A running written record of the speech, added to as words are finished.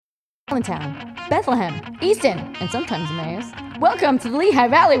Allentown, Bethlehem, Easton, and sometimes Emmaus. Welcome to the Lehigh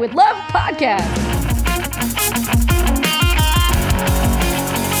Valley with Love podcast.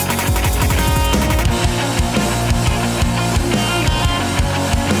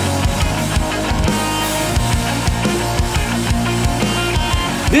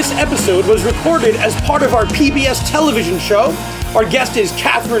 This episode was recorded as part of our PBS television show. Our guest is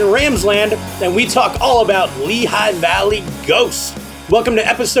Catherine Ramsland, and we talk all about Lehigh Valley ghosts. Welcome to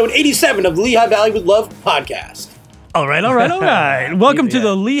episode 87 of the Lehigh Valley with Love podcast. All right. Welcome to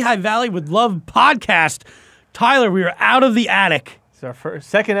the Lehigh Valley with Love podcast. Tyler, we are out of the attic. It's our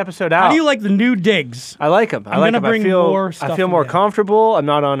second episode out. How do you like the new digs? I like them. I'm gonna bring more stuff I feel more in. comfortable. I'm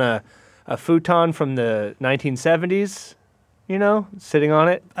not on a futon from the 1970s, sitting on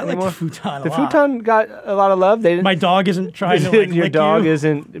it I like anymore. the futon a The lot. futon got a lot of love. They didn't, My dog isn't trying to your lick dog you.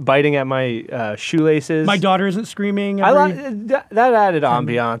 isn't biting at my shoelaces. My daughter isn't screaming. I like that added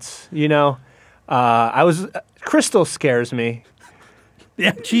ambiance. Crystal scares me.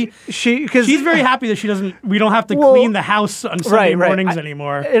 Yeah, Because she's very happy that we don't have to Well, clean the house on Sunday mornings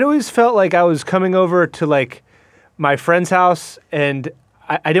anymore. It always felt like I was coming over to my friend's house, and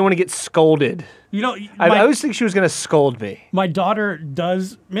I didn't want to get scolded. I always think she was going to scold me. My daughter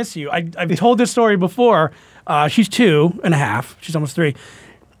does miss you. I've told this story before. She's 2.5. She's almost 3.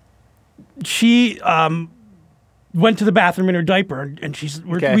 She went to the bathroom in her diaper, and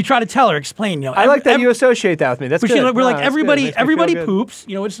we try to explain. I like that you associate that with me. That's good. We're like, that's everybody good. Makes me feel good. poops.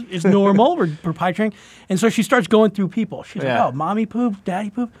 It's normal. We're pie trained. And so she starts going through people. She's like, oh, mommy poops, daddy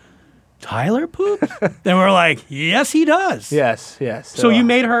poops. Tyler poops? Then we're like, yes, he does. Yes. So you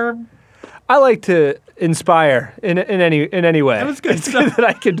made her... I like to inspire in any way. That was good. It's good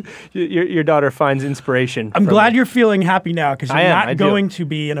that your daughter finds inspiration. I'm glad you're feeling happy now because you're not I going to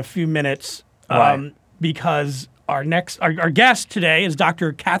be in a few minutes. Why? Because our guest today is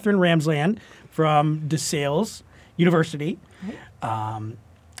Dr. Catherine Ramsland from DeSales University. And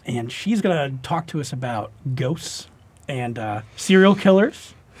she's going to talk to us about ghosts and serial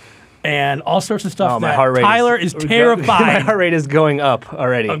killers and all sorts of stuff that Tyler is terrified. My heart rate is going up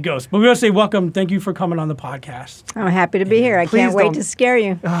already. Of ghosts. But we're going to say welcome. Thank you for coming on the podcast. I'm happy to be here. I can't wait to scare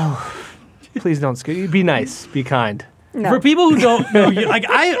you. Please don't scare you. Be nice. Be kind. No. For people who don't know you,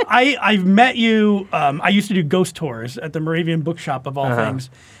 I've met you. I used to do ghost tours at the Moravian Bookshop of all things,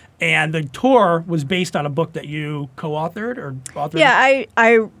 and the tour was based on a book that you co-authored or authored. Yeah,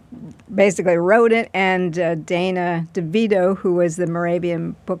 I basically wrote it, and Dana DeVito, who was the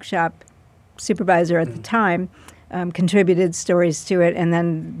Moravian Bookshop supervisor at the time, contributed stories to it, and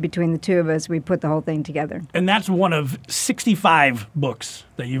then between the two of us, we put the whole thing together. And that's one of 65 books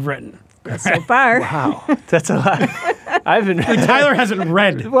that you've written. So far. Wow, that's a lot. Tyler hasn't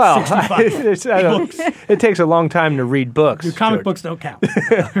read 65 books. It takes a long time to read books. Your comic George. books don't count.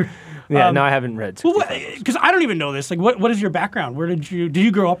 No, I haven't read. Because I don't even know this. Like, what is your background? Where did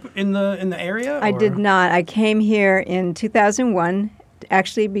you grow up in the area? I did not. I came here in 2001,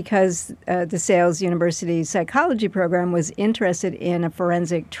 actually because the DeSales University psychology program was interested in a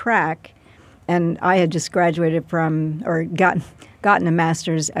forensic track, and I had just graduated from, or gotten a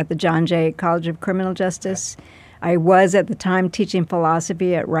master's at the John Jay College of Criminal Justice. I was at the time teaching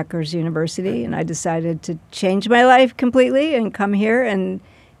philosophy at Rutgers University, and I decided to change my life completely and come here and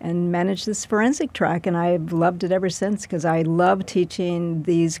manage this forensic track, and I've loved it ever since because I love teaching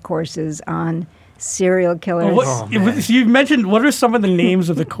these courses on serial killers. So you've mentioned, what are some of the names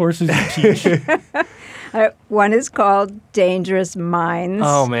of the courses you teach? One is called Dangerous Minds.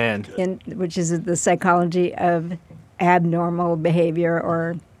 Oh, man. Which is the psychology of abnormal behavior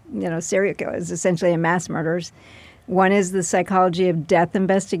or, serial killers, essentially mass murders. One is the psychology of death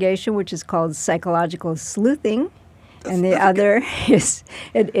investigation, which is called psychological sleuthing. And the other is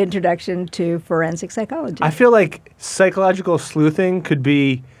an introduction to forensic psychology. I feel like psychological sleuthing could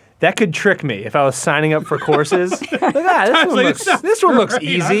trick me if I was signing up for courses. This one looks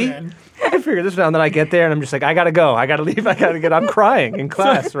easy. I figure this out, and then I get there, and I'm just like, I gotta go. I gotta leave. I'm crying in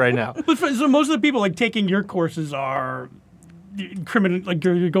class right now. So most of the people taking your courses are criminal,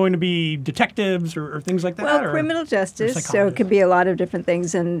 you're going to be detectives or things like that? Well, criminal justice, so it could be a lot of different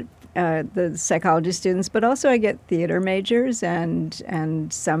things, and the psychology students, but also I get theater majors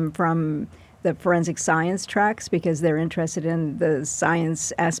and some from the forensic science tracks because they're interested in the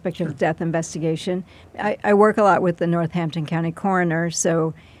science aspect of death investigation. I work a lot with the Northampton County coroner,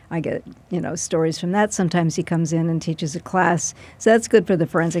 so I get, stories from that. Sometimes he comes in and teaches a class. So that's good for the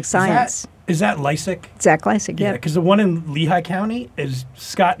forensic science. Is that Lysick? Zach Lysick, yeah. Because the one in Lehigh County is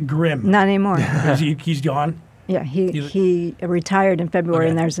Scott Grimm. Not anymore. He's gone? Yeah, he retired in February, Okay.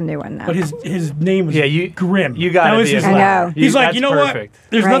 and there's a new one now. But his name was Grim. You got That to was be. his I last- know. He's like, that's you know perfect. what?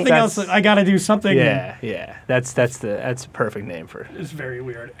 There's Right. nothing else. That's- I got to do something. Yeah. That's a perfect name for. It's very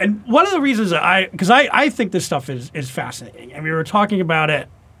weird. And one of the reasons that I think this stuff is fascinating, and we were talking about it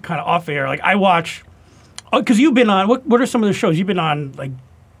kind of off air. Like I watch, because you've been on. What are some of the shows you've been on? Like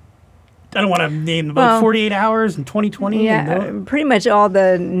I don't want to name them, but Well, 48 Hours and 2020. Yeah, and pretty much all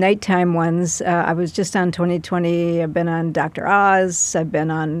the nighttime ones. I was just on 2020. I've been on Dr. Oz. I've been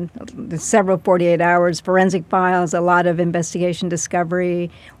on several 48 Hours, Forensic Files, a lot of Investigation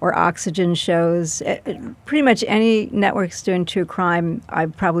Discovery or Oxygen shows. Pretty much any networks doing true crime,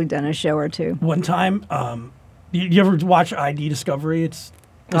 I've probably done a show or two. one time, you ever watch ID Discovery? It's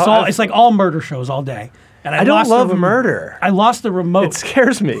Oh, it's like all murder shows all day. And I don't lost the love rem- murder. I lost the remote. It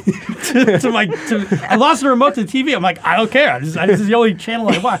scares me. I lost the remote to the TV. I'm like, I don't care. This is the only channel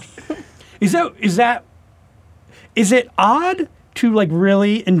I watch. Is it odd to like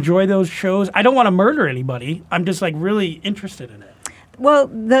really enjoy those shows? I don't want to murder anybody. I'm just like really interested in it. Well,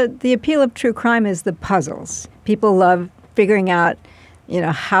 the appeal of true crime is the puzzles. People love figuring out,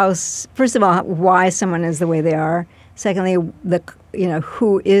 first of all, why someone is the way they are. Secondly,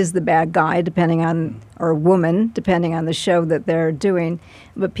 who is the bad guy, or woman, depending on the show that they're doing.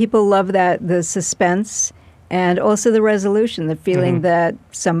 But people love the suspense and also the resolution, the feeling that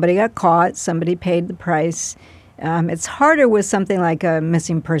somebody got caught, somebody paid the price. It's harder with something like a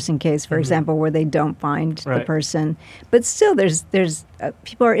missing person case, for example, where they don't find the Right. person. But still, there's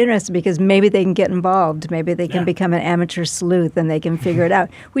people are interested because maybe they can get involved. Maybe they can become an amateur sleuth and they can figure it out.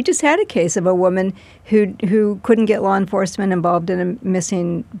 We just had a case of a woman who couldn't get law enforcement involved in a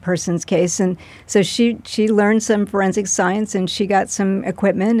missing persons case, and so she learned some forensic science and she got some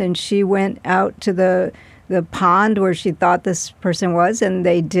equipment and she went out to the pond where she thought this person was, and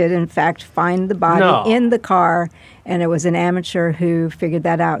they did, in fact, find the body in the car, and it was an amateur who figured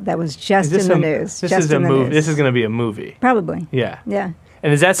that out. That was just in the news. This just is a in the movie. news. This is going to be a movie. Probably. Yeah. Yeah.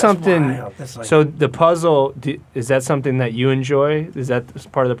 And is that something? wild. That's like- So the puzzle is that something that you enjoy? Is that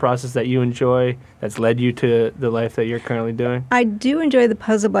part of the process that you enjoy? That's led you to the life that you're currently doing? I do enjoy the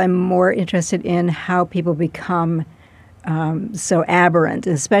puzzle, but I'm more interested in how people become so aberrant,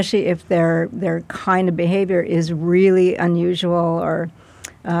 especially if their kind of behavior is really unusual. Or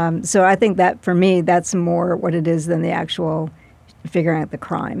so I think that for me, that's more what it is than the actual figuring out the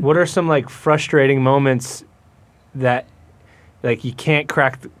crime. What are some like frustrating moments that like you can't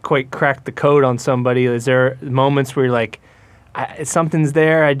quite crack the code on somebody? Is there moments where you're like, something's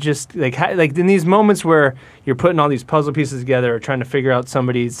there? I just like in these moments where you're putting all these puzzle pieces together or trying to figure out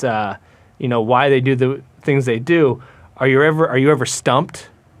somebody's why they do the things they do. Are you ever stumped?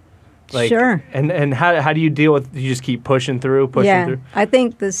 Like, Sure. And how do you deal with? You just keep pushing through. I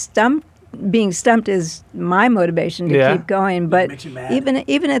think being stumped is my motivation to keep going. But makes you mad.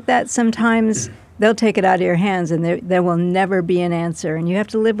 even at that, sometimes they'll take it out of your hands, and there will never be an answer, and you have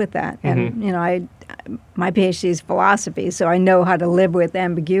to live with that. And my PhD is philosophy, so I know how to live with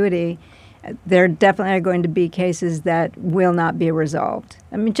ambiguity. There definitely are going to be cases that will not be resolved.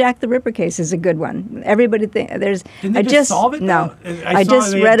 I mean, Jack the Ripper case is a good one. Everybody there's. Didn't they I just solve it, No, though? I saw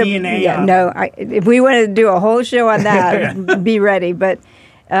just they read had a DNA. Yeah, no. If we wanted to do a whole show on that, be ready. But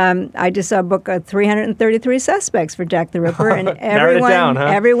I just saw a book of 333 suspects for Jack the Ripper, and Narrowed it down, huh?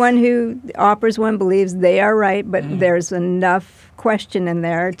 everyone who offers one believes they are right, but there's enough question in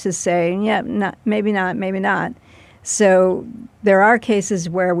there to say, maybe not. So there are cases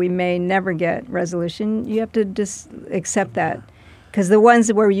where we may never get resolution. You have to just accept that. Because the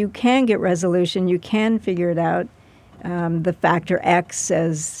ones where you can get resolution, you can figure it out. The factor X,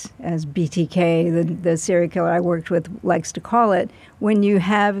 as BTK, the serial killer I worked with, likes to call it, when you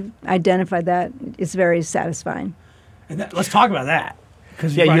have identified that, it's very satisfying. And let's talk about that.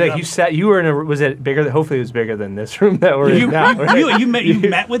 Yeah, you were in a. Was it bigger? Hopefully, it was bigger than this room that we're in now. Right? You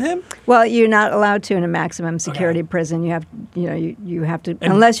met with him? Well, you're not allowed to in a maximum security prison. You have, you have to,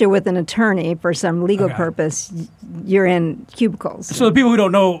 unless you're with an attorney for some legal purpose, you're in cubicles. So the people who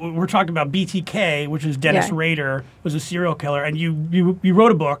don't know, we're talking about BTK, which is Dennis Yeah. Rader, was a serial killer, and you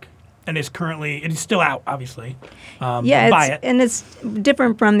wrote a book, and it's still out, obviously. Buy it. And it's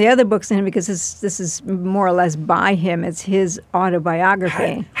different from the other books in him because this is more or less by him. It's his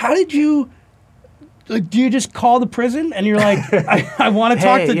autobiography. How did you? Like, do you just call the prison and you're like, I want to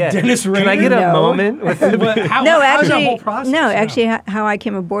talk to Dennis Rader? Can I get a No. moment? With How No, how's that actually, whole process? no, Yeah. actually, how I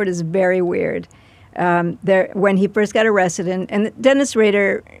came aboard is very weird. When he first got arrested, and Dennis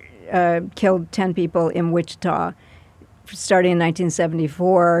Rader killed 10 people in Wichita, starting in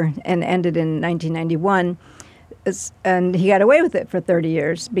 1974 and ended in 1991. and he got away with it for 30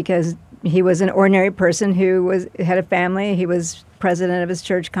 years because he was an ordinary person who had a family. He was president of his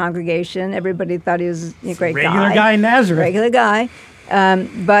church congregation. Everybody thought he was a great guy. Regular guy in Nazareth. Regular guy.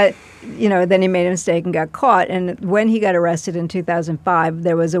 But, then he made a mistake and got caught. And when he got arrested in 2005,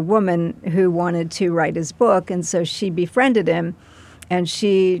 there was a woman who wanted to write his book, and so she befriended him. And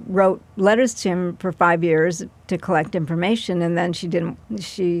she wrote letters to him for 5 years to collect information, and then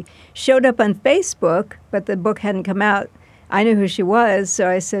she showed up on Facebook, but the book hadn't come out. I knew who she was, so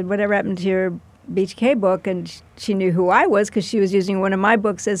I said, whatever happened to your BTK book? And she knew who I was because she was using one of my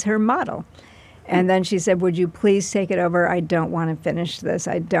books as her model. And then she said, would you please take it over? I don't want to finish this.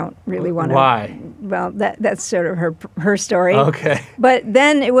 I don't really want to. Why? Well, that's sort of her story. Okay. But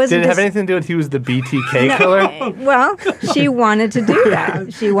then it wasn't Did it have anything to do with he was the BTK killer? Well, she wanted to do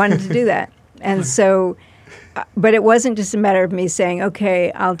that. She wanted to do that. And so, but it wasn't just a matter of me saying,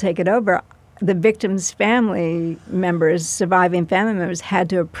 okay, I'll take it over. The victim's family members, surviving family members, had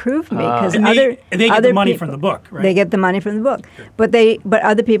to approve me because And they get the money from the book, right? They get the money from the book, but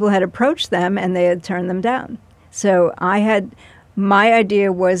other people had approached them and they had turned them down. So my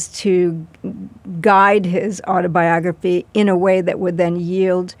idea was to guide his autobiography in a way that would then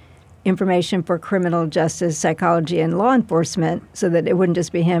yield information for criminal justice, psychology, and law enforcement, so that it wouldn't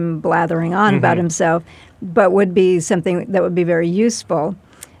just be him blathering on about himself, but would be something that would be very useful.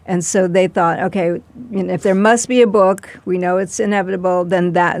 And so they thought, okay, if there must be a book, we know it's inevitable,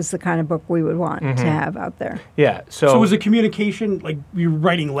 then that is the kind of book we would want to have out there. Yeah. So was the communication, like, you were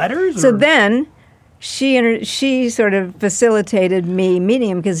writing letters? So then she sort of facilitated me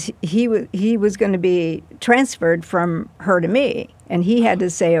meeting him because he was going to be transferred from her to me, and he had to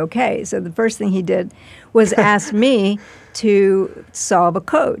say okay. So the first thing he did was ask me to solve a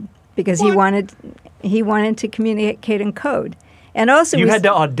code because he wanted to communicate in code. And also, you had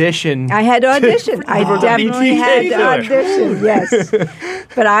to audition. I had to audition. I definitely had to audition, yes.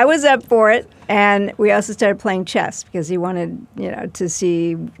 But I was up for it, and we also started playing chess because he wanted, to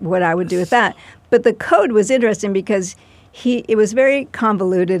see what I would do with that. But the code was interesting because it was very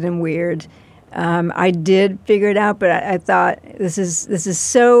convoluted and weird. I did figure it out, but I thought this is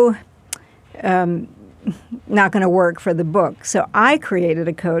so not going to work for the book. So I created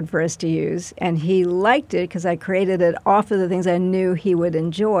a code for us to use, and he liked it because I created it off of the things I knew he would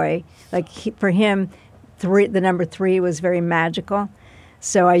enjoy. Like for him, the number 3 was very magical.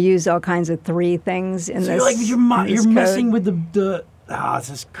 So I used all kinds of 3 things in this. So you're messing with the this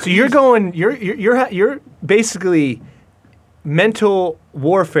is crazy. So you're basically mental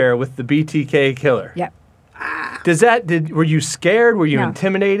warfare with the BTK killer. Yep. Were you scared? Were you No.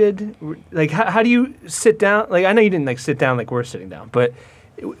 intimidated? Like, how do you sit down? Like, I know you didn't sit down like we're sitting down, but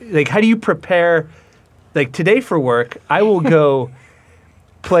like, how do you prepare? Like today for work, I will go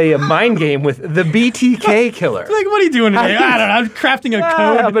play a mind game with the BTK killer. Like, what are you doing today? I don't know. I'm crafting a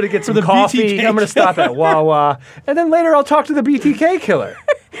code. I'm gonna get for some the coffee. BTK I'm gonna stop at Wawa, and then later I'll talk to the BTK killer.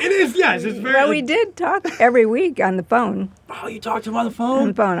 It is, yes. It's very. Well, we did talk every week on the phone. Oh, you talked to him on the On phone?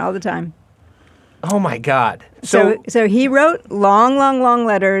 the phone all the time. Oh my God! So he wrote long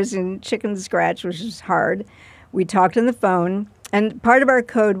letters in chicken scratch, which is hard. We talked on the phone, and part of our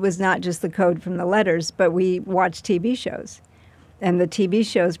code was not just the code from the letters, but we watched TV shows, and the TV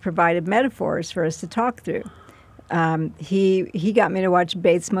shows provided metaphors for us to talk through. He got me to watch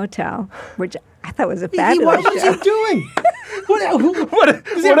Bates Motel, which I thought was a fabulous What was show. he doing? what a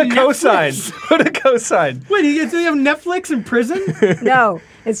cosign! What a cosign! Wait, do they have Netflix in prison? No,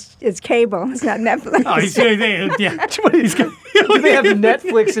 it's cable. It's not Netflix. Oh, yeah. Do they have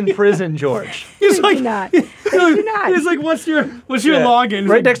Netflix in prison, George? He's They like, do not. They do not. He's like, what's your Yeah. login? It's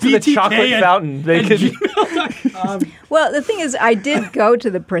Right like next to the BTK chocolate fountain. They could. gmail.com. Well, the thing is, I did go to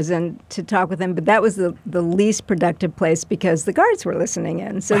the prison to talk with him, but that was the least productive place because the guards were listening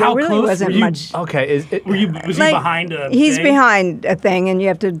in. So How there really close wasn't were you? much. Okay. Was he Like, behind a He's thing? behind a thing, and you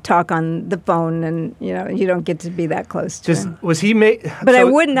have to talk on the phone, and you don't get to be that close to him. was he made? But I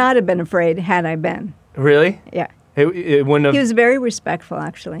would not have been afraid had I been. Really? Yeah, It wouldn't have. he was very respectful,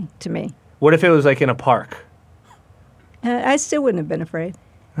 actually, to me. What if it was like in a park? I still wouldn't have been afraid.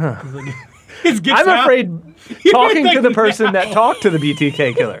 His gets I'm out. afraid talking to the like, person that talked to the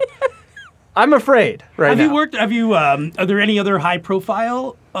BTK killer. I'm afraid right Have now. you worked? Have you? Are there any other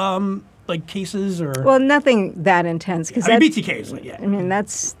high-profile like cases or? Well, nothing that intense because I mean, BTK is like, yeah. I mean,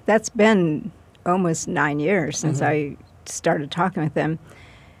 that's been almost 9 years since I started talking with them.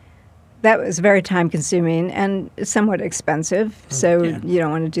 That was very time-consuming and somewhat expensive, so Yeah. you don't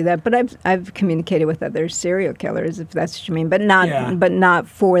want to do that. But I've communicated with other serial killers, if that's what you mean, but not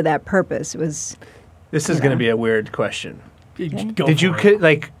for that purpose. It was This is going to be a weird question. Go Did you for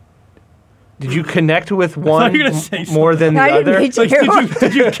it. Did you connect with thought one you were gonna say more than the I didn't other? mean to. Like,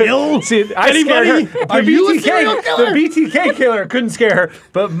 did you kill See, I scared anybody? her. Are you a serial The killer? BTK killer couldn't scare her,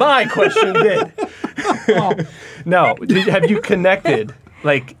 but my question did. No, have you connected,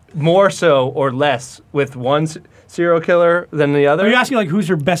 like, more so or less with one serial killer than the other? Are you asking like who's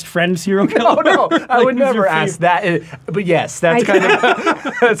your best friend serial killer? No, I Like, would who's your never ask favorite- that. But yes, that's kind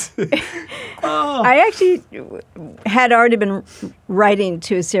of. That's, I actually had already been writing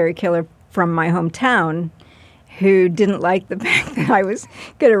to a serial killer from my hometown who didn't like the fact that I was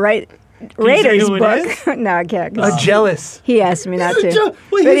going to write you say Raiders who it book. No, I can't. 'cause jealous. he asked me not to. Well,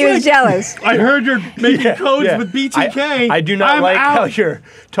 But he's he was like- jealous. I heard you're making Yeah, codes yeah. with BTK. I do not I'm like out. how you're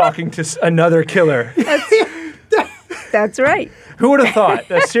talking to another killer. That's right. Who would have thought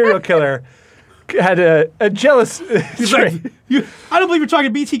a serial killer had a jealous He's trait? like, I don't believe you're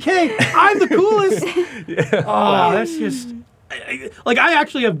talking BTK. I'm the coolest. Oh, that's just like I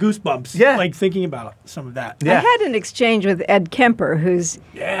actually have goosebumps. Yeah. Like thinking about some of that. Yeah. I had an exchange with Ed Kemper, who's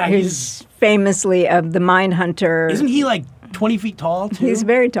famously of the Mindhunter. Isn't he like 20 feet tall too? He's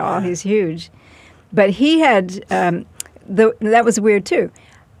very tall. He's huge. But he had, that was weird too.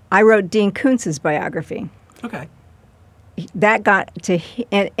 I wrote Dean Koontz's biography. Okay. That got to,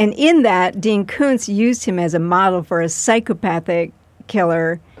 and in that, Dean Koontz used him as a model for a psychopathic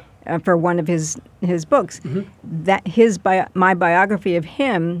killer for one of his books. That my biography of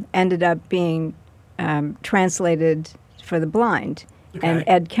him ended up being translated for the blind. And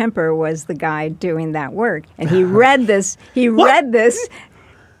Okay. Ed Kemper was the guy doing that work. And he read this. He read this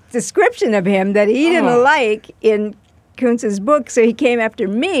description of him that he didn't like in Koontz's book, so he came after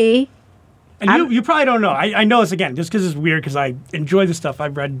me. And you probably don't know. I know this again just because it's weird because I enjoy this stuff.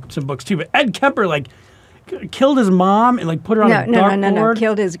 I've read some books too. But Ed Kemper like killed his mom and like put her on a dartboard. No.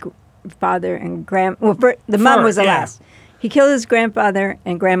 Killed his father and the mom was the yeah. last. He killed his grandfather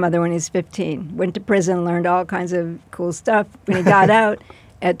and grandmother when he was 15. Went to prison, learned all kinds of cool stuff. When he got out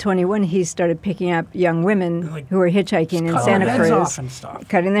at 21, he started picking up young women Like, who were hitchhiking in cutting Santa their heads Cruz, off and stuff.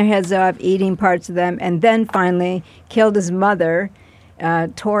 cutting their heads off, eating parts of them, and then finally killed his mother.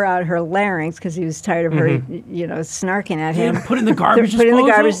 Tore out her larynx because he was tired of her, snarking at him. Put in the garbage Put in the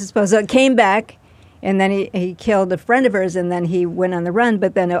garbage disposal? disposal. Came back, and then he killed a friend of hers, and then he went on the run,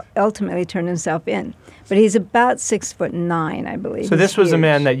 but then ultimately turned himself in. But he's about 6'9", I believe. So this was a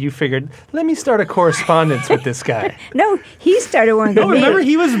man that you figured, let me start a correspondence with this guy. No, he started one. No, remember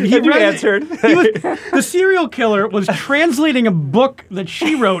he You read, answered. the serial killer was translating a book that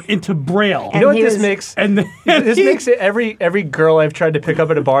she wrote into Braille. You know what he this was- makes? And then This makes it every girl I've tried to pick up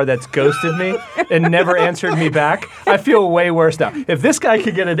at a bar that's ghosted me and never answered me back. I feel way worse now. If this guy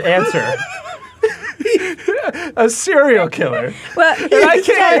could get an answer, a serial killer, Well, and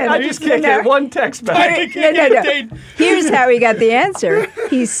I just can't get one text back. No. Here's how he got the answer.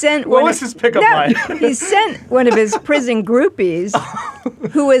 He sent What one. was his pickup line? He sent one of his prison groupies,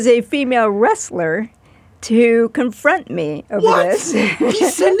 who was a female wrestler, to confront me over what? this.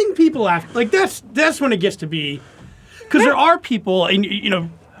 He's sending people after. Like that's when it gets to be, because there are people, and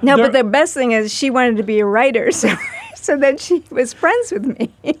No, there- but the best thing is she wanted to be a writer, so then she was friends with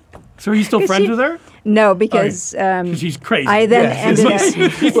me. So are you still friends with her? No, because 'Cause she's crazy. I then Yeah, ended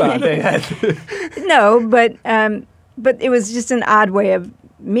up. well, they had. No, but it was just an odd way of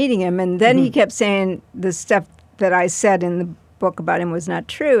meeting him. And then he kept saying the stuff that I said in the book about him was not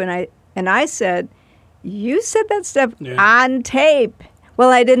true. And I said, you said that stuff on tape. Well,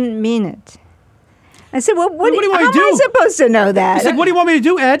 I didn't mean it. I said, well, what do you want how me to am I do? supposed to know that? He's like, what do you want me to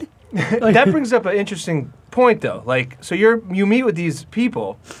do, Ed? That brings up an interesting point, though. Like, so you meet with these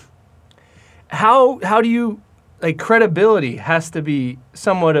people. How do you, like, credibility has to be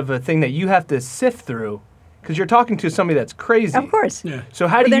somewhat of a thing that you have to sift through, because you're talking to somebody that's crazy. Of course. Yeah. So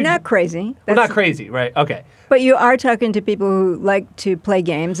how But do they're you? not crazy. Well, That's- not crazy, right? Okay. But you are talking to people who like to play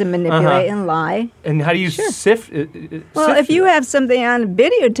games and manipulate and lie. And how do you sift? Well, sift if you through have something on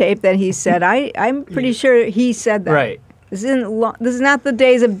videotape that he said, I'm pretty sure he said that. Right. This is not the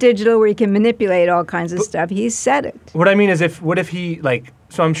days of digital where you can manipulate all kinds of stuff. He said it. What I mean is, what if he, like?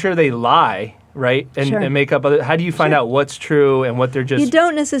 So I'm sure they lie, right? And, Sure. and make up other. How do you find out what's true and what they're just? You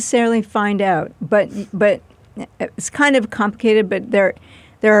don't necessarily find out, but it's kind of complicated. But there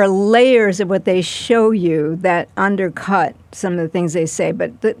are layers of what they show you that undercut some of the things they say.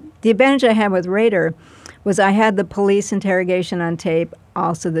 But the advantage I had with Rader was I had the police interrogation on tape,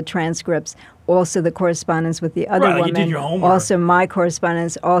 also the transcripts, also the correspondence with the other Right, like you woman, did your homework. also my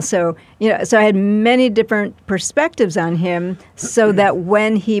correspondence, also, so I had many different perspectives on him so that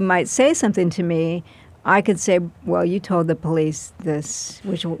when he might say something to me, I could say, well, you told the police this,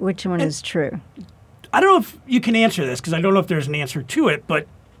 which one is true? I don't know if you can answer this because I don't know if there's an answer to it, but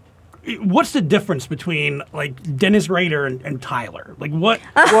what's the difference between like Dennis Rader and Tyler? Like what?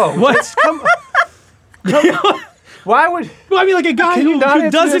 Whoa, what's why would? Well, I mean, like a guy Can you who not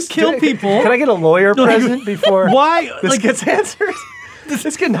answer doesn't this? kill people. Can I get a lawyer present before Why? this Like, gets answered?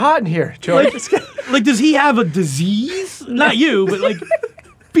 It's getting hot in here, George. like, does he have a disease? Not you, but like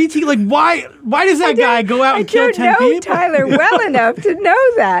BT. Like, why does that guy go out and kill 10 I don't know people? Tyler well enough to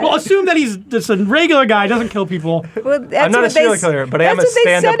know that. Well, assume that he's just a regular guy, doesn't kill people. Well, that's I'm not what a serial killer, but I am a that's what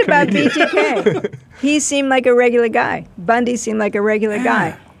they stand-up said about comedian. BTK. He seemed like a regular guy. Bundy seemed like a regular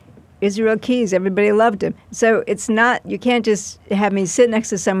guy. Israel Keyes, everybody loved him. So it's not, you can't just have me sit next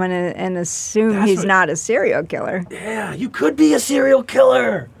to someone and assume That's he's what- not a serial killer. Yeah, you could be a serial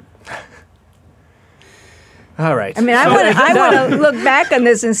killer. All right. I mean, I want to look back on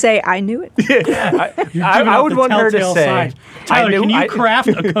this and say, I knew it. I would want her to say, Tyler, I knew, can you craft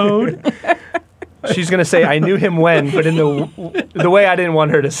a code? She's going to say, I knew him when, but in the way I didn't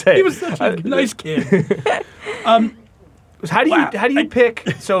want her to say. He was such a nice kid. How do you pick?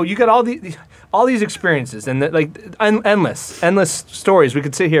 So you got all these experiences and endless stories. We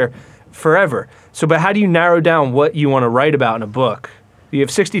could sit here forever. So, but how do you narrow down what you want to write about in a book? You have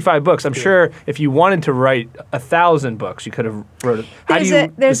 65 books. I'm sure if you wanted to write 1,000 books, you could have wrote it. How do you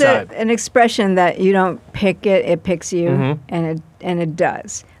decide? An expression that you don't pick it; it picks you, Mm-hmm. and it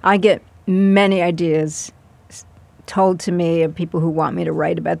does. I get many ideas told to me of people who want me to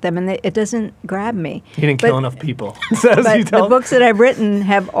write about them, and it doesn't grab me. You didn't But- kill enough people. But the books that I've written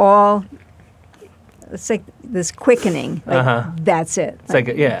have all, it's like this quickening. Like, that's it. It's like,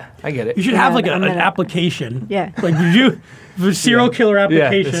 yeah, I get it. You should have like I'm an gonna- application. Yeah. Like the serial killer Yeah,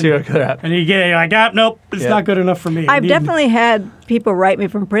 application. the serial killer app. And you get it, you're like, nope, it's Yeah. not good enough for me. I I've need- definitely had people write me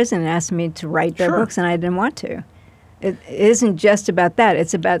from prison and ask me to write their Sure. books, and I didn't want to. It isn't just about that.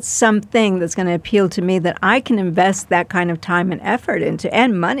 It's about something that's going to appeal to me that I can invest that kind of time and effort into,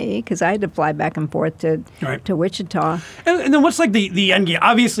 and money, because I had to fly back and forth to Right. Wichita. And then what's like the end game?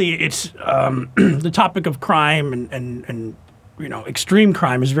 Obviously, it's the topic of crime and extreme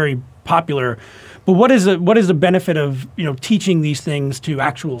crime is very popular. But what is the benefit of teaching these things to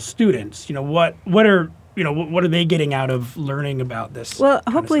actual students? What are they getting out of learning about this? Well, kind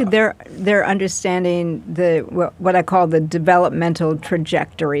of hopefully stuff? they're understanding what I call the developmental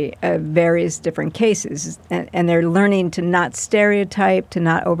trajectory of various different cases, and they're learning to not stereotype, to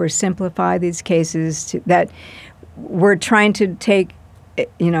not oversimplify these cases. That we're trying to take,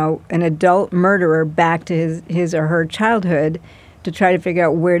 an adult murderer back to his or her childhood to try to figure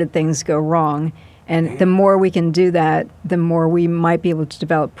out where did things go wrong. And the more we can do that, the more we might be able to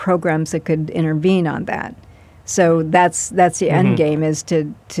develop programs that could intervene on that. So that's the end game, is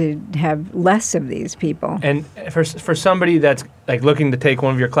to have less of these people. And for somebody that's like looking to take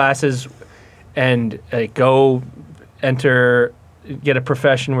one of your classes and go get a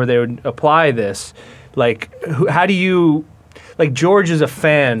profession where they would apply this, how do you, like George is a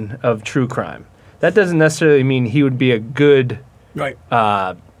fan of true crime. That doesn't necessarily mean he would be a good right.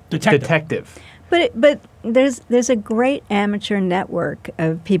 detective. But there's a great amateur network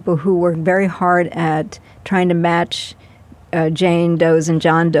of people who work very hard at trying to match Jane Does and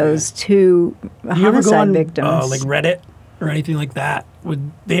John Does to Do you ever go homicide on victims. like Reddit or anything like that?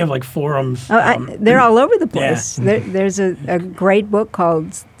 They have like forums. They're all over the place. Yeah. There's a great book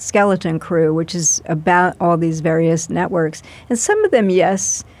called Skeleton Crew, which is about all these various networks. And some of them,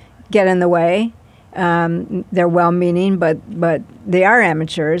 yes, get in the way. They're well-meaning, but they are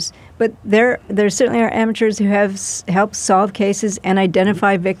amateurs. But there certainly are amateurs who have helped solve cases and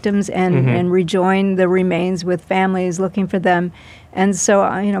identify victims and rejoin the remains with families looking for them. And so,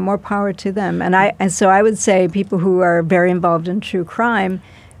 more power to them. And so I would say people who are very involved in true crime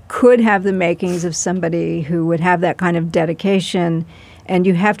could have the makings of somebody who would have that kind of dedication. And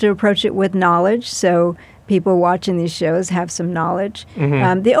you have to approach it with knowledge. So people watching these shows have some knowledge.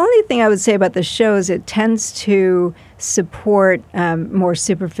 The only thing I would say about the shows, it tends to support more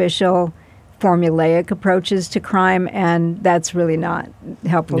superficial, formulaic approaches to crime, and that's really not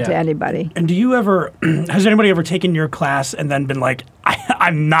helpful to anybody. And do you ever, has anybody ever taken your class and then been like,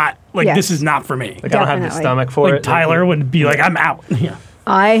 I'm not, like, Yes. this is not for me? Like I don't have the Definitely. stomach for Like it. Tyler would be like, I'm out. Yeah.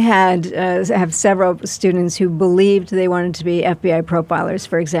 I have several students who believed they wanted to be FBI profilers,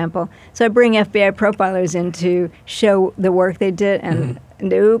 for example. So I bring FBI profilers in to show the work they did, and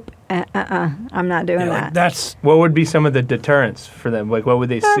nope, I'm not doing Yeah, that. like that's What would be some of the deterrents for them? Like, what would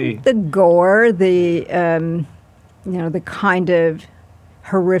they see? The gore, the kind of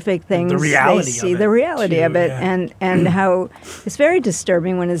horrific things reality they of see, it, the reality too, of it, yeah. and how it's very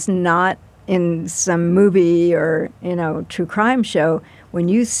disturbing when it's not in some movie or true crime show. When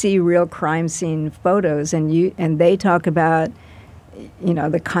you see real crime scene photos and they talk about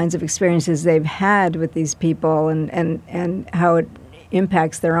the kinds of experiences they've had with these people and how it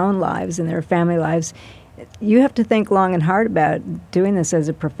impacts their own lives and their family lives. You have to think long and hard about doing this as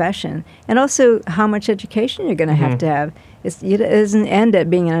a profession, and also how much education you're going to have to have. It doesn't end at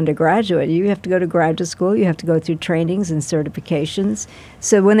being an undergraduate. You have to go to graduate school. You have to go through trainings and certifications.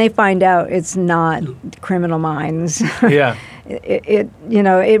 So when they find out it's not Criminal Minds, Yeah.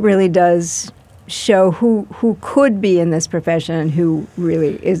 it really does show who could be in this profession and who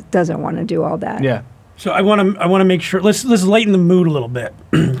really doesn't want to do all that. Yeah. So I want to make sure. Let's lighten the mood a little bit.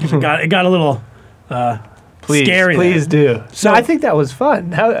 'Cause it got a little Please, scary. please do. So- No, I think that was fun.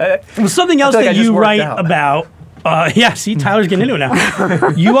 Well, something else feel like I that just you worked write out. about. Yeah, see, Tyler's getting into it now.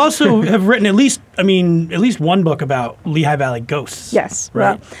 You also have written at least one book about Lehigh Valley ghosts. Yes.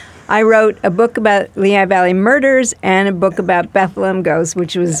 Right. Well, I wrote a book about Lehigh Valley murders and a book about Bethlehem ghosts,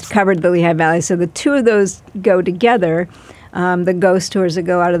 which was covered the Lehigh Valley. So the two of those go together. The ghost tours that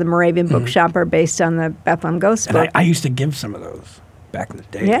go out of the Moravian Bookshop are based on the Bethlehem Ghost And book. I used to give some of those back in the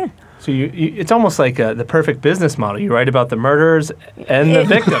day. Yeah. So it's almost like the perfect business model. You write about the murderers and the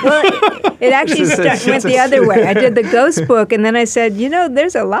victims. Well, it actually went the other way. I did the ghost book, and then I said,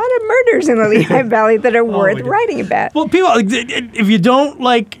 there's a lot of murders in the Lehigh Valley that are worth my God. writing about. Well, people, if you don't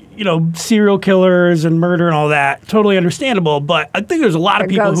like, serial killers and murder and all that, totally understandable. But I think there's a lot of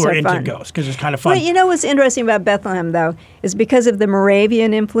The people who ghosts are are into fun. ghosts because it's kind of fun. Well, what's interesting about Bethlehem, though, is because of the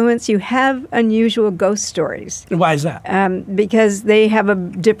Moravian influence, you have unusual ghost stories. Why is that? Because they have a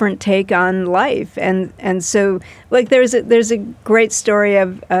different take on life, and so like there's a great story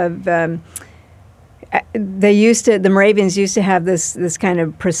of the Moravians used to have this kind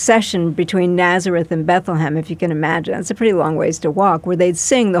of procession between Nazareth and Bethlehem, if you can imagine. It's a pretty long ways to walk, where they'd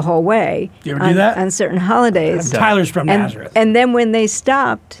sing the whole way. You ever do that? On certain holidays. Tyler's from Nazareth. And then when they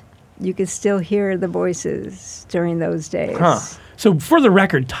stopped, you could still hear the voices during those days. Huh. So for the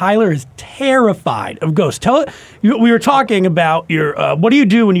record, Tyler is terrified of ghosts. We were talking about your. What do you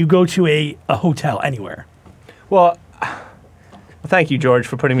do when you go to a hotel anywhere? Well, thank you, George,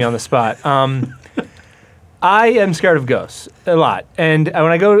 for putting me on the spot. I am scared of ghosts a lot. And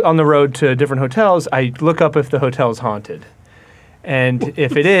when I go on the road to different hotels, I look up if the hotel is haunted. And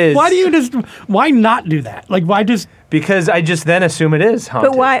if it is... Why not do that? Like, why just... Because I just then assume it is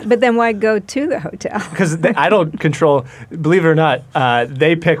haunted. But then why go to the hotel? Because I don't control, believe it or not,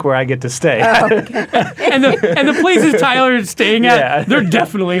 they pick where I get to stay. And the places Tyler is staying at, Yeah. they're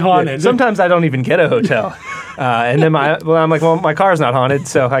definitely haunted. Sometimes I don't even get a hotel. And then I'm like, my car's not haunted,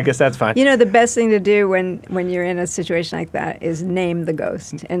 so I guess that's fine. The best thing to do when you're in a situation like that is name the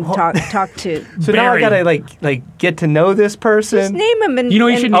ghost and talk to. So now I Barry. gotta like get to know this person. Just name him and You know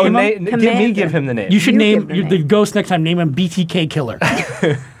you should and name him? Give him the name. You should You name give the the ghost next time. Name him BTK Killer,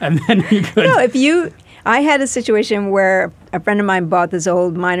 and then you could. No, I had a situation where a friend of mine bought this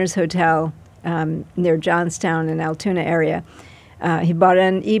old miners' hotel near Johnstown in Altoona area. He bought it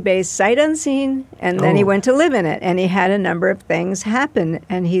on eBay sight unseen, and then he went to live in it. And he had a number of things happen,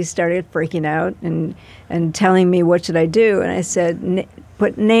 and he started freaking out and telling me, what should I do? And I said,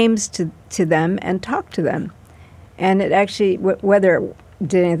 put names to them and talk to them. And it actually, whether it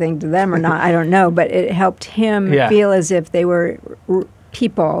did anything to them or not, I don't know, but it helped him feel as if they were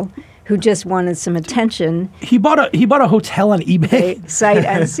people who just wanted some attention. He bought a hotel on eBay. Sight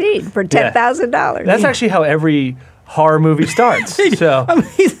unseen for $10,000. That's actually how every horror movie starts. So I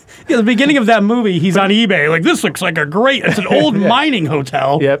mean, at the beginning of that movie, he's on eBay. Like, this looks like it's an old mining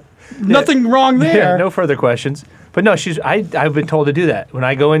hotel. yep. Nothing wrong there. Yeah, no further questions. But no, I've been told to do that when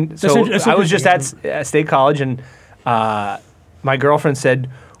I go in. So That's I was just interesting. at State College, and my girlfriend said,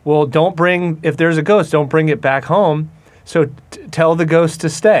 "Well, if there's a ghost, don't bring it back home. So tell the ghost to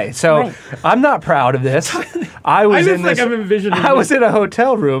stay." So Right. I'm not proud of this. I was just I'm envisioning I was in a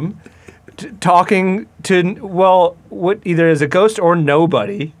hotel room talking to what either is a ghost or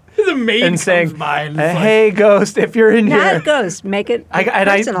nobody. The maid And comes saying, by and it's "Hey, ghost, if you're in here." Not ghost. Make it I-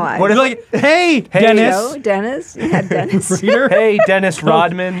 personalized. what if- like, hey, Hey, Dennis. Hello, Dennis. Yeah, Dennis. Reader. Hey, Dennis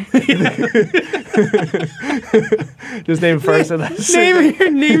Rodman. Just name first and last.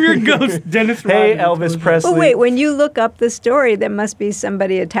 name your ghost, Dennis. Hey, Rodman. Elvis Presley. Well, wait. When you look up the story, there must be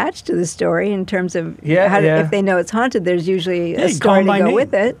somebody attached to the story in terms of if they know it's haunted. There's usually Yeah, a you call story him to by go name.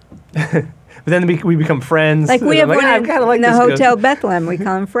 with it. But then we become friends. Like we And have I'm one I kinda like in the this ghost. Hotel Bethlehem. We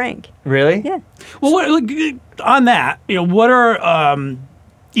call him Frank. Really? Yeah. Well, on that, what are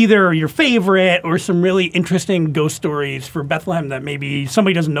either your favorite or some really interesting ghost stories for Bethlehem that maybe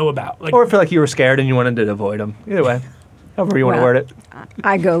somebody doesn't know about? Like, Or feel like you were scared and you wanted to avoid them. Either way, however you want to Well, word it.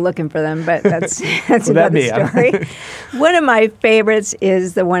 I go looking for them, but that's Would that another be? story. One of my favorites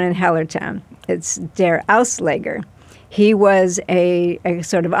is the one in Hellertown. It's Der Auslager. He was a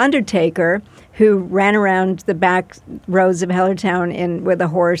sort of undertaker who ran around the back roads of Hellertown with a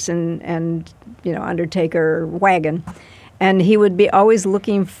horse and undertaker wagon. And he would be always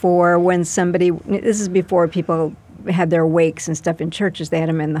looking for when somebody, this is before people had their wakes and stuff in churches, they had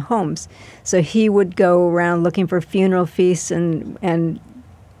them in the homes. So he would go around looking for funeral feasts and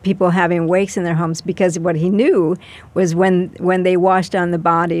people having wakes in their homes, because what he knew was when they washed down the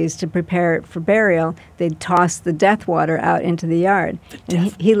bodies to prepare it for burial, they'd toss the death water out into the yard.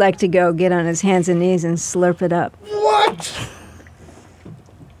 And he liked to go get on his hands and knees and slurp it up. What?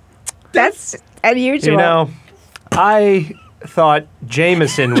 That's unusual. You know, I thought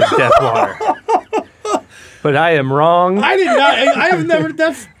Jameson was death water. But I am wrong. I did not. I have never.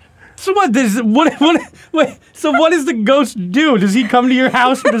 That's so. What does wait? So what does the ghost do? Does he come to your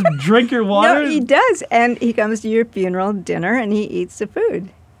house and just drink your water? No, he does, and he comes to your funeral dinner and he eats the food.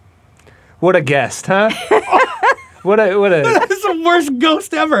 What a guest, huh? What a. That's the worst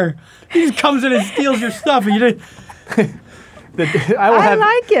ghost ever. He just comes in and steals your stuff, and you didn't. I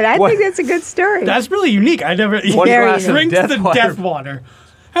like it. I think that's a good story. That's really unique. I never. One glass of drinks the water. death water.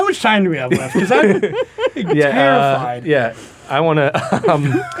 How much time do we have left? Because I'm terrified. I want to.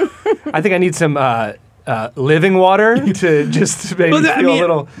 I think I need some living water to just maybe feel a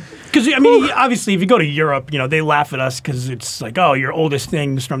little. Because obviously, if you go to Europe, they laugh at us because it's like, oh, your oldest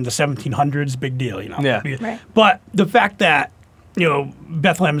things from the 1700s, big deal, Yeah. Right. But the fact that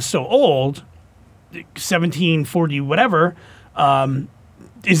Bethlehem is so old, 1740 whatever.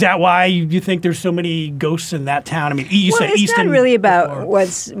 Is that why you think there's so many ghosts in that town? I mean, you said it's Easton. not really about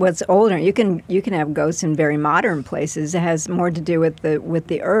what's older. You can have ghosts in very modern places. It has more to do with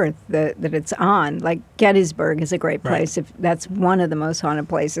the earth that it's on. Like Gettysburg is a great place. Right. If that's one of the most haunted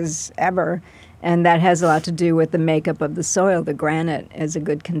places ever, and that has a lot to do with the makeup of the soil. The granite is a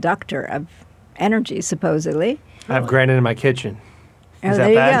good conductor of energy, supposedly. I have granite in my kitchen. Is there that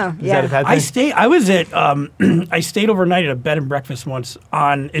you bad? go. Is that a bad thing? I was at I stayed overnight at a bed and breakfast once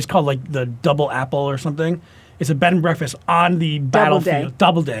it's called like the Double Apple or something. It's a bed and breakfast on the battlefield.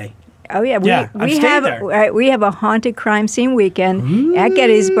 Double Day. Oh yeah, I've stayed there. We have a haunted crime scene weekend at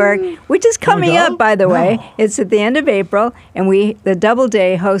Gettysburg, which is coming up, by the way. It's at the end of April, and the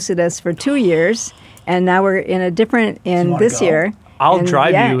Doubleday hosted us for 2 years, and now we're in a different this year. I'll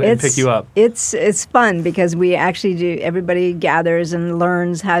drive you and pick you up. It's fun because we actually do. Everybody gathers and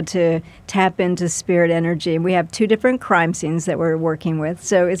learns how to tap into spirit energy. We have 2 different crime scenes that we're working with,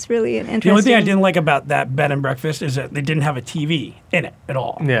 so it's really an interesting. The only thing I didn't like about that bed and breakfast is that they didn't have a TV in it at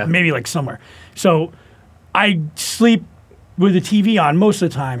all. Yeah, maybe like somewhere. So I sleep with the TV on most of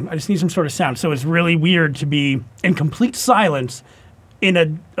the time. I just need some sort of sound. So it's really weird to be in complete silence in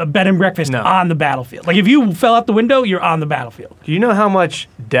a bed and breakfast on the battlefield. Like if you fell out the window, you're on the battlefield. Do you know how much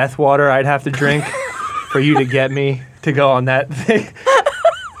death water I'd have to drink for you to get me to go on that thing?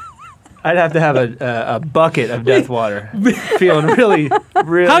 I'd have to have a bucket of death water. Feeling really.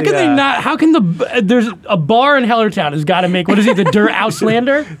 How can they not? How can there's a bar in Hellertown has got to make, what is it, the Der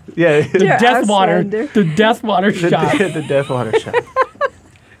Auslander? Yeah. The death water. The death water shot. The death water shot.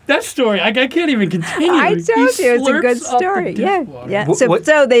 That story, I can't even continue. I told you, it's a good story. Yeah.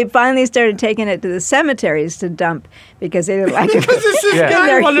 So they finally started taking it to the cemeteries to dump because they didn't like it. Because this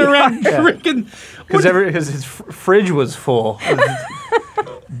guy running around drinking. Because his fridge was full of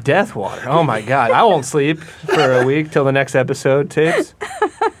death water. Oh my God! I won't sleep for a week till the next episode tapes.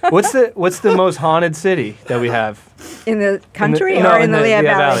 What's the most haunted city that we have in the country or in the Lehigh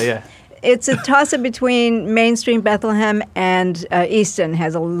Valley? Yeah. It's a toss-up between Mainstream Bethlehem and Easton.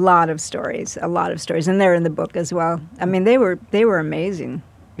 Has a lot of stories, and they're in the book as well. I mean, they were amazing.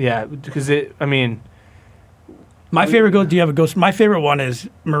 Yeah, because my favorite ghost. Do you have a ghost? My favorite one is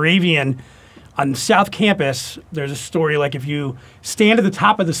Moravian. On South Campus, there's a story like if you stand at the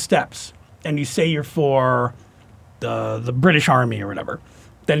top of the steps and you say you're for the British Army or whatever,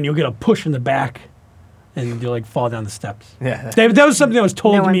 then you'll get a push in the back. And you'll fall down the steps. Yeah, that was something that was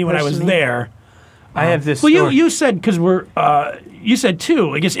told to me when I was there. I have this. Well, story. you said because you said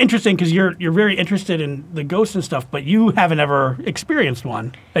too. I guess interesting because you're very interested in the ghosts and stuff, but you haven't ever experienced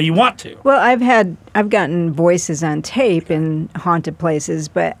one that you want to. Well, I've gotten voices on tape in haunted places,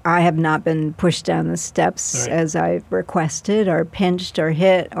 but I have not been pushed down the steps as I've requested, or pinched, or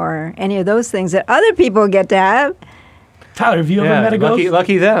hit, or any of those things that other people get to have. Tyler, have you ever met a ghost?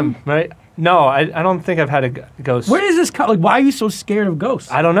 Lucky them, right? No, I don't think I've had a ghost. Where does this come? Like, why are you so scared of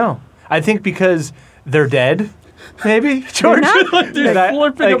ghosts? I don't know. I think because they're dead, maybe. George, they're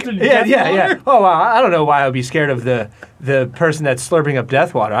slurping up the death water? Oh, wow. I don't know why I would be scared of the person that's slurping up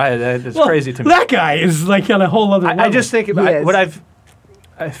death water. That's crazy to me. That guy is like on a whole other level. I just think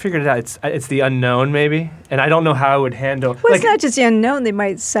I figured it out. It's the unknown, maybe, and I don't know how I would handle. Well, it's not just the unknown; they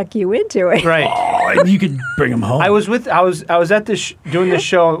might suck you into it. Right. Oh, and you could bring him home. I was at this doing this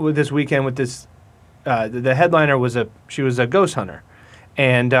show with this weekend with this. The headliner was a ghost hunter,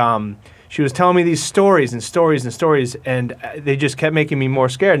 and she was telling me these stories and stories and stories, and they just kept making me more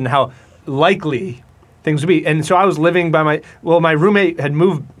scared and how likely things would be. And so I was living by my roommate had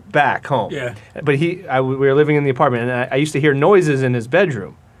moved back home. Yeah. But we were living in the apartment, and I used to hear noises in his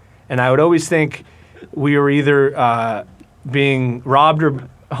bedroom, and I would always think we were either being robbed or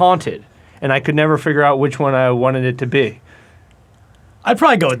haunted, and I could never figure out which one I wanted it to be. I'd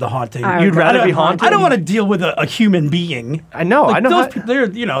probably go with the haunting. You'd rather be haunted? I don't want to deal with a human being. I know. Like I know. those people, they're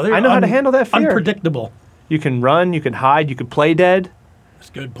I know how to handle that fear. Unpredictable. You can run. You can hide. You can play dead. That's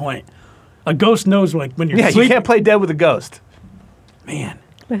a good point. A ghost knows when you're Yeah, sleeping. you can't play dead with a ghost. Man.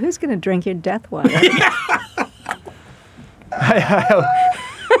 But who's going to drink your death water?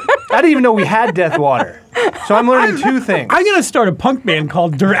 I didn't even know we had death water. So I'm learning two things. I'm gonna start a punk band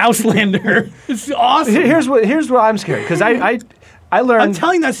called Der Auslander. It's awesome. Here's what I'm scared because I learned. I'm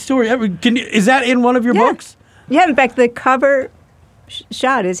telling that story. Is that in one of your Yeah. books? Yeah, in fact, the cover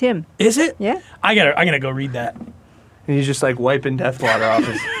shot is him. Is it? Yeah. I'm gonna go read that. And he's just like wiping death water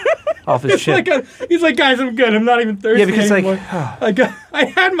off his shit. He's like, guys, I'm good. I'm not even thirsty Yeah, because anymore. I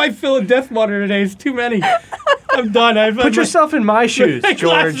had my fill of death water today. It's too many. I'm done. Put yourself in my shoes, my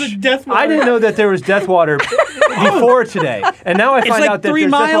glasses George. of death water. I didn't know that there was death water before today, and now I find like out that 3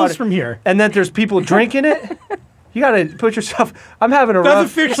 there's miles death water, from here. and that there's people drinking it. You gotta put yourself. I'm having a rough.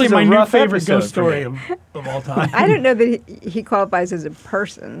 That's officially this is a my new rough favorite episode ghost for me. story of all time. I don't know that he qualifies as a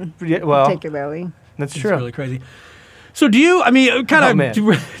person, Yeah, well, particularly. that's It's true. really crazy. So do you, man.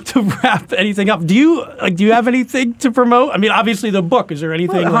 to wrap anything up, do you have anything to promote? I mean, obviously the book, is there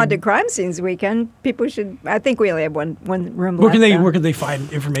anything? Well, the like- Haunted Crime Scenes weekend, people should, I think we only have one room where left. can though. they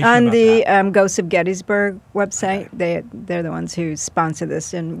find information On about the that? Ghosts of Gettysburg website, they're the ones who sponsor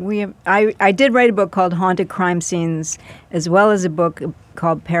this, and I did write a book called Haunted Crime Scenes, as well as a book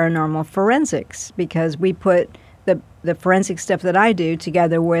called Paranormal Forensics, because we put the forensic stuff that I do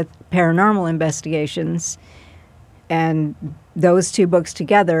together with paranormal investigations, and those two books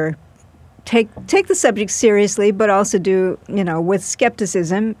together take the subject seriously, but also do with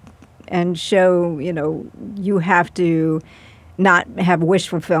skepticism, and show you have to not have wish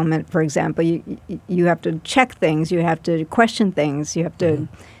fulfillment. For example, you have to check things, you have to question things, you have to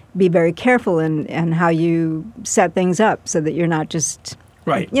be very careful in how you set things up so that you're not just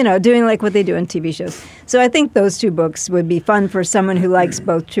Right. doing like what they do in TV shows. So I think those two books would be fun for someone who likes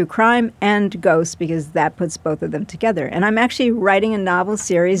both true crime and ghosts, because that puts both of them together. And I'm actually writing a novel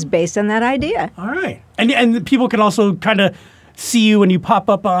series based on that idea. All right. And the people can also kind of see you when you pop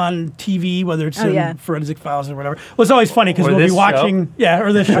up on TV, whether it's in Forensic Files or whatever. Well, it's always funny because Or we'll be this watching,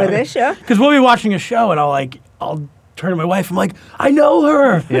 or this show. Or this show. Because we'll be watching a show, and I'll turn to my wife. I'm like, I know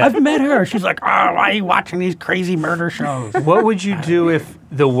her. Yeah. I've met her. She's like, why are you watching these crazy murder shows? What would you do if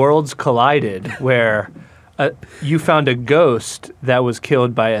the worlds collided, where you found a ghost that was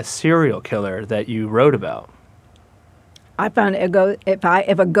killed by a serial killer that you wrote about? I found a ghost. If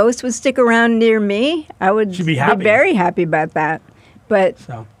a ghost would stick around near me, I would She'd be happy. very happy about that. But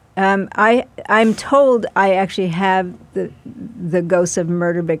So I'm told I actually have the ghosts of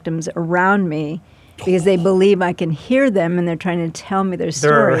murder victims around me, because they believe I can hear them and they're trying to tell me their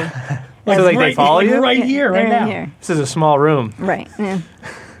story. So like they follow you? right here, They're right in now. here. This is a small room. Right. Yeah.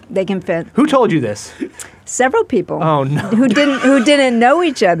 They can fit Who told you this? several people. Oh no. Who didn't know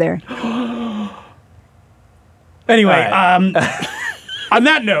each other. Anyway, All right. on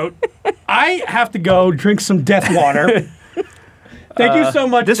that note, I have to go drink some death water. Thank you so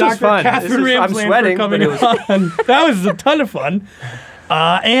much, this was Dr. fun. Catherine I'm Ramsland, sweating, for coming but it was- on. That was a ton of fun.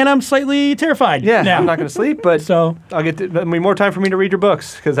 And I'm slightly terrified Yeah, now. I'm not going to sleep, but So, I'll get more time for me to read your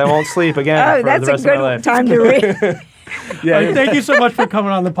books because I won't sleep again Oh, for that's the a rest of my good life. time to read. Yeah, thank you so much for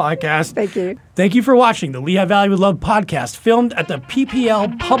coming on the podcast. Thank you. Thank you for watching the Lehigh Valley with Love podcast, filmed at the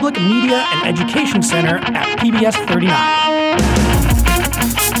PPL Public Media and Education Center at PBS 39.